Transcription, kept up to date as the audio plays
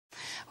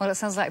Well, it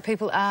sounds like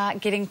people are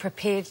getting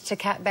prepared to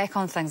cut back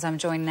on things. I'm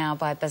joined now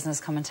by business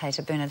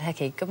commentator Bernard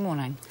Hickey. Good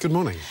morning. Good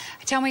morning.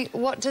 Tell me,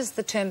 what does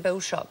the term bill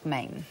shock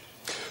mean?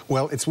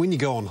 Well, it's when you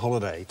go on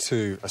holiday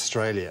to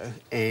Australia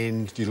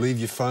and you leave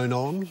your phone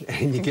on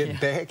and you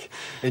get back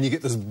and you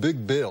get this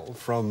big bill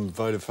from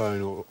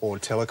Vodafone or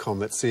Telecom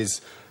that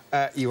says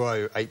you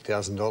owe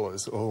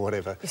 $8,000 or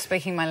whatever. You're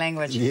speaking my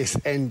language. Yes,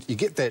 and you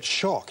get that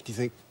shock. You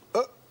think,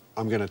 oh,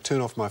 I'm going to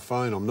turn off my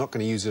phone, I'm not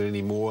going to use it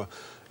anymore.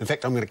 In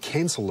fact, I'm going to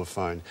cancel the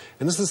phone.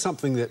 And this is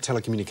something that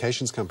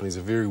telecommunications companies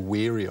are very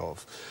wary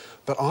of.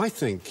 But I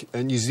think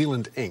New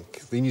Zealand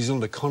Inc., the New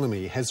Zealand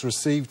economy, has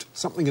received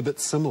something a bit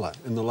similar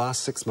in the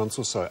last 6 months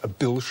or so, a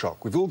bill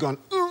shock. We've all gone,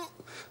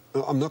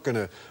 I'm not going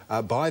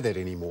to buy that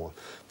anymore.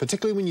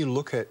 Particularly when you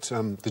look at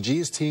the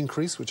GST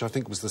increase, which I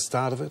think was the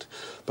start of it,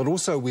 but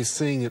also we're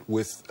seeing it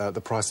with the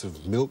price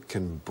of milk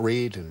and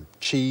bread and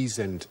cheese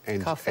and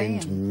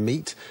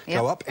meat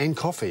go up, and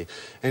coffee.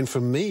 And for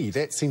me,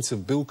 that sense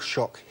of bill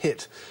shock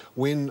hit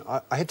when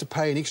I had to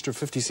pay an extra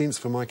 50 cents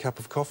for my cup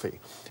of coffee,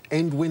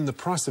 and when the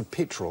price of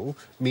petrol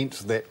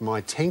meant that my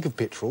tank of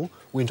petrol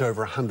went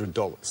over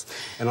 $100.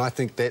 And I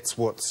think that's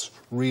what's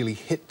really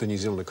hit the New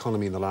Zealand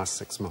economy in the last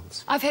 6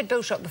 months. I've had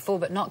bill shock before,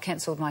 but not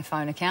cancelled my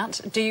phone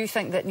account. Do you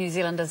think that New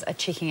Zealanders are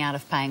checking out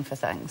of paying for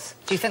things?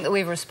 Do you think that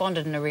we've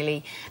responded in a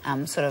really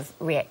sort of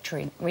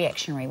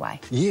reactionary way?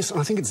 Yes,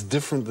 I think it's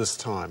different this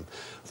time.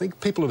 I think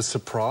people are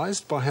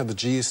surprised by how the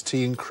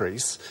GST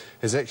increase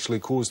has actually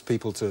caused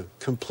people to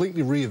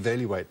completely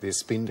reevaluate their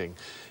spending.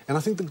 And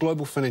I think the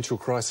global financial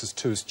crisis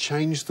too has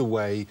changed the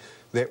way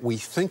that we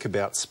think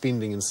about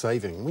spending and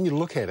saving. When you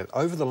look at it,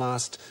 over the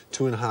last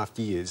 2.5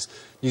 years,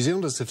 New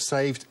Zealanders have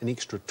saved an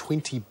extra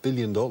 $20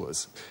 billion,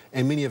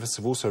 and many of us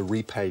have also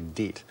repaid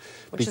debt.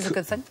 Which is a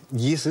good thing.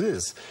 Yes, it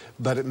is.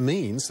 But it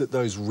means that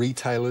those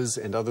retailers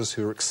and others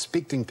who are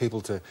expecting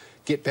people to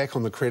get back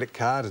on the credit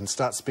card and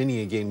start spending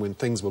again when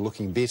things were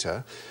looking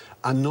better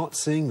are not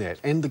seeing that.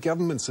 And the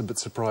government's a bit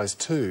surprised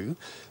too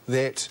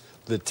that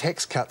the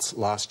tax cuts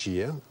last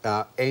year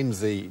and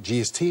the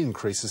GST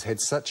increases had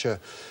such a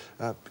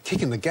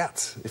kick in the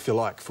guts, if you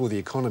like, for the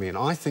economy. And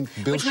I think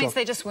bill Which shock... means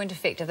they just weren't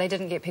effective. They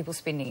didn't get people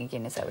spending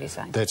again, is that what you're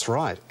saying? That's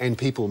right. And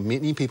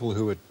many people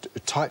who were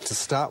tight to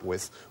start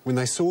with, when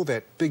they saw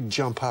that big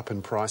jump up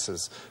in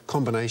prices,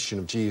 combination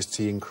of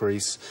GST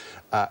increase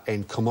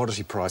and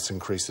commodity price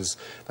increases,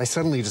 they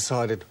suddenly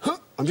decided,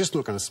 I'm just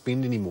not going to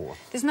spend anymore.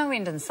 There's no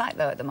end in sight,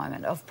 though, at the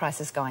moment, of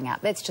prices going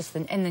up. That's just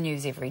in the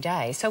news every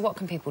day. So what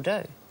can people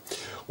do?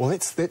 Well,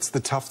 that's the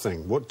tough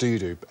thing. What do you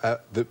do?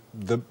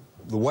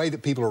 The way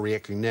that people are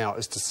reacting now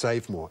is to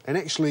save more. And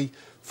actually,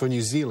 for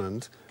New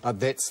Zealand,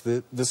 that's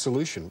the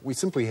solution. We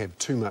simply have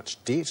too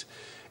much debt,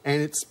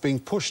 and it's being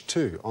pushed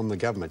too on the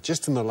government.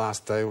 Just in the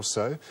last day or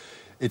so,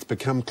 it's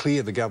become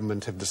clear the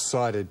government have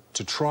decided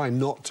to try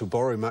not to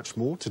borrow much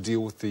more to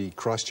deal with the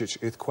Christchurch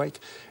earthquake,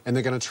 and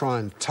they're going to try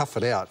and tough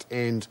it out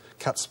and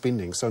cut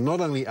spending. So not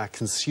only are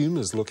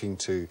consumers looking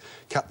to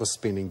cut the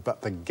spending,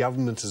 but the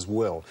government as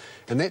well.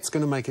 And that's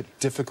going to make it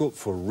difficult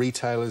for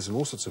retailers and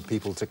all sorts of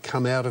people to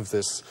come out of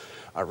this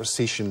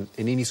recession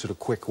in any sort of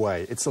quick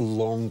way. It's a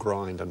long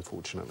grind,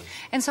 unfortunately.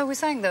 And so we're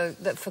saying, though,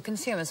 that for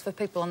consumers, for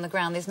people on the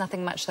ground, there's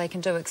nothing much they can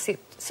do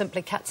except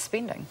simply cut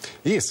spending.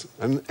 Yes,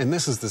 and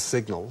this is the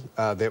signal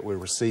that we're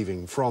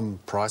receiving from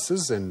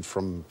prices and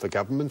from the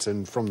government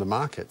and from the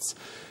markets,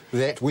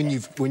 that when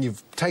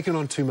you've taken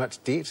on too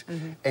much debt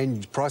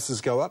and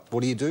prices go up,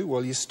 what do?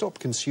 Well, you stop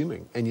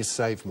consuming and you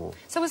save more.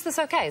 So is this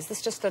okay? Is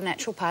this just a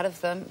natural part of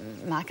the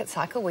market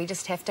cycle? We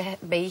just have to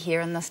be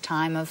here in this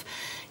time of,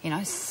 you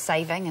know,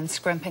 saving and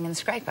scrimping and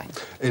scraping?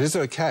 It is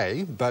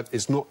okay, but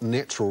it's not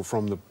natural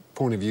from the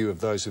point of view of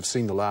those who've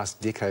seen the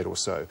last decade or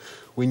so,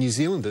 when New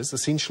Zealanders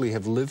essentially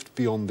have lived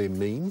beyond their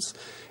means.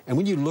 And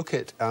when you look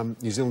at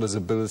New Zealanders'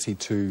 ability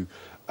to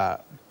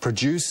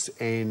produce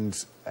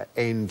and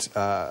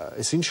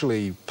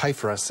essentially pay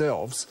for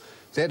ourselves,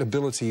 that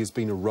ability has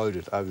been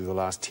eroded over the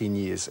last 10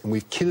 years. And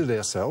we've kidded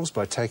ourselves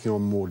by taking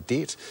on more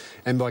debt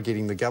and by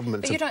getting the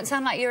government But you don't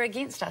sound like you're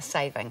against us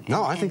saving.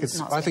 No, I think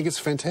it's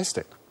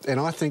fantastic. And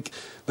I think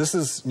this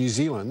is New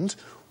Zealand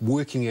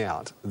working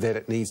out that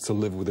it needs to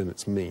live within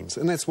its means.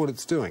 And that's what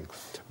it's doing.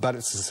 But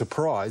it's a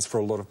surprise for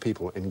a lot of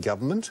people in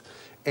government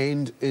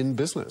and in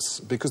business,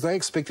 because they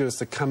expected us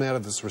to come out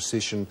of this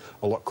recession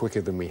a lot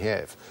quicker than we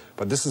have.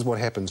 But this is what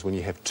happens when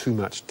you have too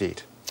much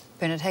debt.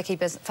 Bernard Hickey,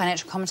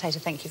 financial commentator,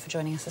 thank you for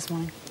joining us this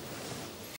morning.